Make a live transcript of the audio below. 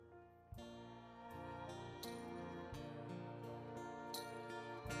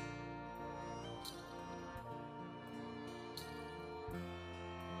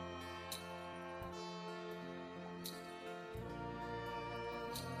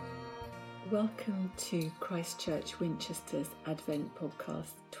Welcome to Christchurch Winchester's Advent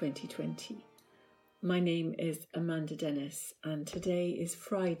Podcast 2020. My name is Amanda Dennis and today is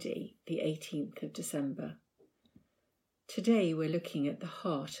Friday, the 18th of December. Today we're looking at the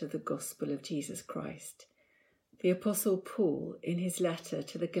heart of the Gospel of Jesus Christ. The Apostle Paul, in his letter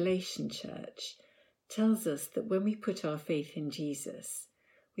to the Galatian church, tells us that when we put our faith in Jesus,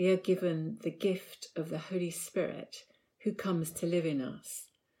 we are given the gift of the Holy Spirit who comes to live in us.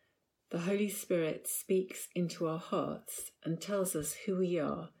 The Holy Spirit speaks into our hearts and tells us who we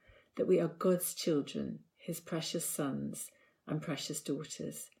are, that we are God's children, his precious sons and precious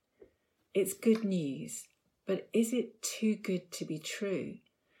daughters. It's good news, but is it too good to be true?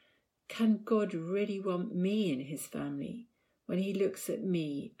 Can God really want me in his family when he looks at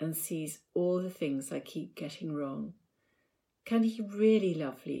me and sees all the things I keep getting wrong? Can he really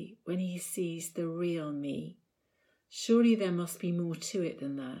love me when he sees the real me? Surely there must be more to it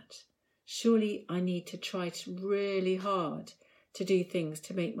than that. Surely I need to try really hard to do things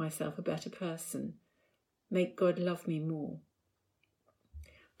to make myself a better person, make God love me more.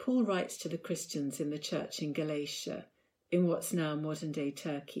 Paul writes to the Christians in the church in Galatia, in what's now modern-day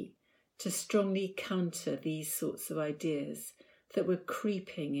Turkey, to strongly counter these sorts of ideas that were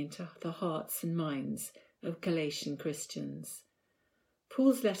creeping into the hearts and minds of Galatian Christians.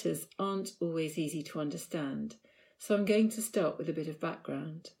 Paul's letters aren't always easy to understand, so I'm going to start with a bit of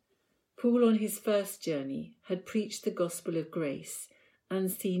background. Paul, on his first journey, had preached the gospel of grace and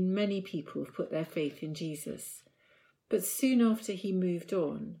seen many people put their faith in Jesus. But soon after he moved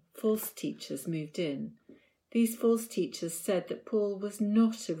on, false teachers moved in. These false teachers said that Paul was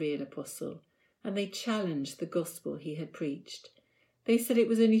not a real apostle, and they challenged the gospel he had preached. They said it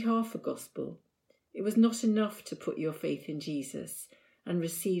was only half a gospel. It was not enough to put your faith in Jesus and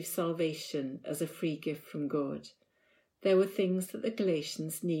receive salvation as a free gift from God. There were things that the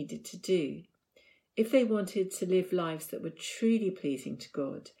Galatians needed to do. If they wanted to live lives that were truly pleasing to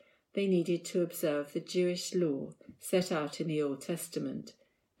God, they needed to observe the Jewish law set out in the Old Testament,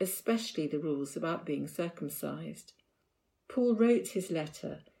 especially the rules about being circumcised. Paul wrote his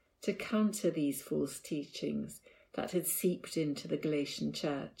letter to counter these false teachings that had seeped into the Galatian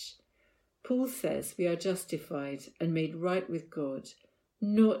church. Paul says we are justified and made right with God,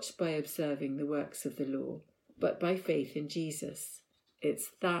 not by observing the works of the law, but by faith in Jesus.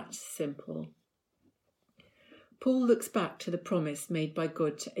 It's that simple. Paul looks back to the promise made by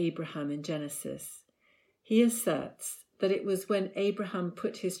God to Abraham in Genesis. He asserts that it was when Abraham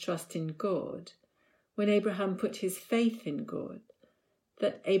put his trust in God, when Abraham put his faith in God,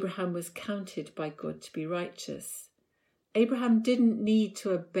 that Abraham was counted by God to be righteous. Abraham didn't need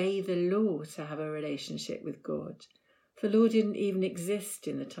to obey the law to have a relationship with God. The law didn't even exist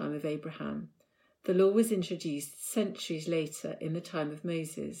in the time of Abraham. The law was introduced centuries later in the time of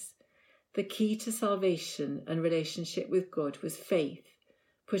Moses. The key to salvation and relationship with God was faith,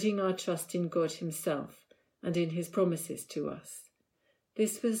 putting our trust in God himself and in his promises to us.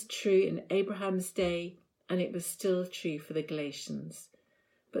 This was true in Abraham's day, and it was still true for the Galatians.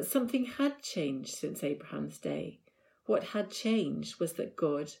 But something had changed since Abraham's day. What had changed was that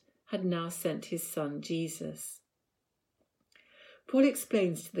God had now sent his son Jesus. Paul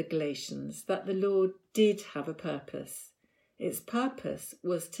explains to the Galatians that the law did have a purpose. Its purpose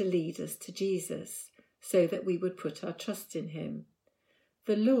was to lead us to Jesus so that we would put our trust in him.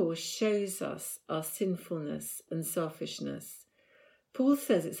 The law shows us our sinfulness and selfishness. Paul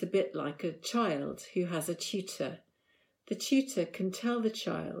says it's a bit like a child who has a tutor. The tutor can tell the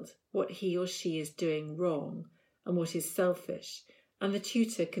child what he or she is doing wrong and what is selfish, and the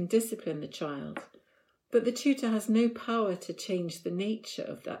tutor can discipline the child. But the tutor has no power to change the nature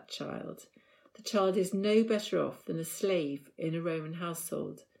of that child. The child is no better off than a slave in a Roman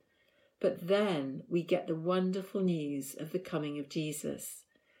household. But then we get the wonderful news of the coming of Jesus.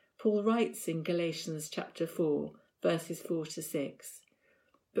 Paul writes in Galatians chapter 4, verses 4 to 6,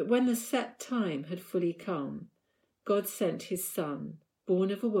 "But when the set time had fully come, God sent his Son,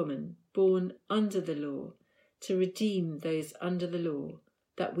 born of a woman, born under the law, to redeem those under the law,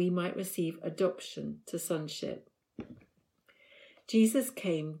 that we might receive adoption to sonship." Jesus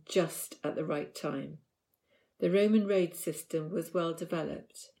came just at the right time. The Roman road system was well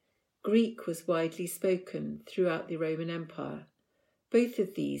developed. Greek was widely spoken throughout the Roman Empire. Both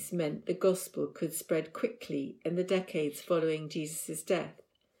of these meant the gospel could spread quickly in the decades following Jesus' death.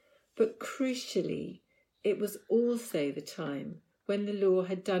 But crucially, it was also the time when the law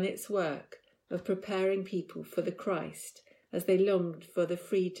had done its work of preparing people for the Christ as they longed for the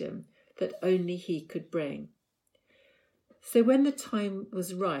freedom that only he could bring. So when the time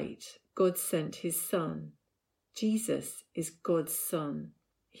was right, God sent his Son. Jesus is God's Son.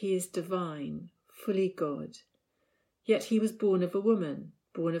 He is divine, fully God. Yet he was born of a woman,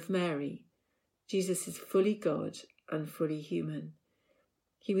 born of Mary. Jesus is fully God and fully human.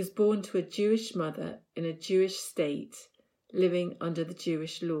 He was born to a Jewish mother in a Jewish state, living under the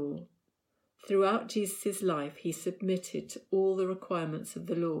Jewish law. Throughout Jesus' life, he submitted to all the requirements of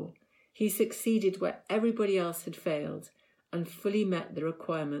the law. He succeeded where everybody else had failed and fully met the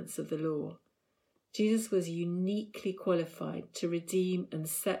requirements of the law. Jesus was uniquely qualified to redeem and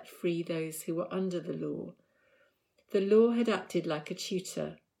set free those who were under the law. The law had acted like a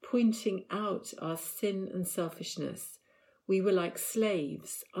tutor, pointing out our sin and selfishness. We were like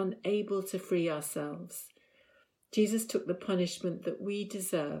slaves, unable to free ourselves. Jesus took the punishment that we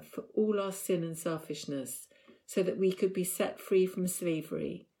deserve for all our sin and selfishness so that we could be set free from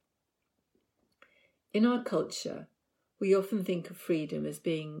slavery. In our culture, we often think of freedom as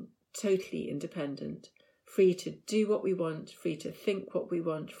being totally independent, free to do what we want, free to think what we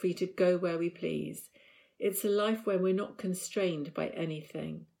want, free to go where we please. It's a life where we're not constrained by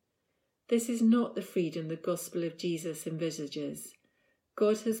anything. This is not the freedom the gospel of Jesus envisages.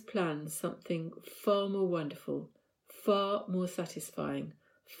 God has planned something far more wonderful, far more satisfying,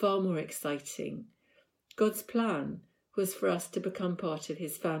 far more exciting. God's plan was for us to become part of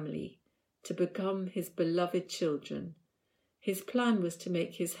his family, to become his beloved children. His plan was to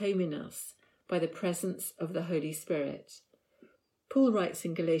make his home in us by the presence of the Holy Spirit. Paul writes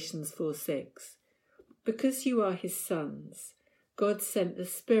in Galatians 4:6, "Because you are his sons, God sent the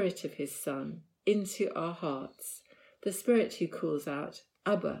Spirit of his Son into our hearts, the Spirit who calls out,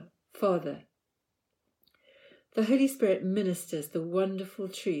 'Abba, Father.'" The Holy Spirit ministers the wonderful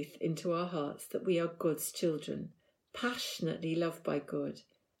truth into our hearts that we are God's children, passionately loved by God,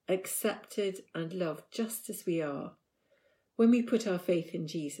 accepted and loved just as we are. When we put our faith in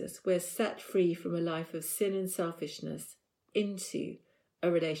Jesus, we're set free from a life of sin and selfishness into a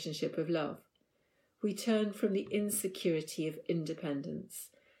relationship of love. We turn from the insecurity of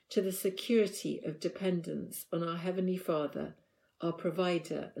independence to the security of dependence on our Heavenly Father, our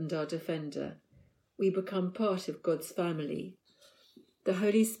provider and our defender. We become part of God's family. The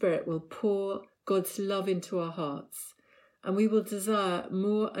Holy Spirit will pour God's love into our hearts, and we will desire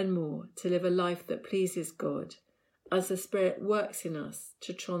more and more to live a life that pleases God, as the Spirit works in us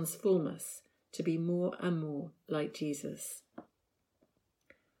to transform us to be more and more like Jesus.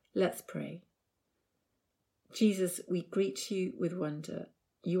 Let's pray. Jesus, we greet you with wonder.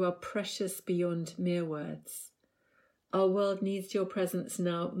 You are precious beyond mere words. Our world needs your presence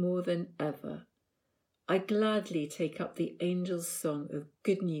now more than ever. I gladly take up the angel's song of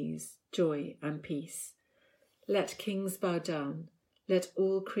good news, joy and peace. Let kings bow down, let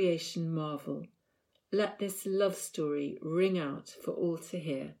all creation marvel. Let this love story ring out for all to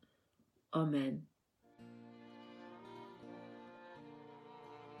hear. Amen.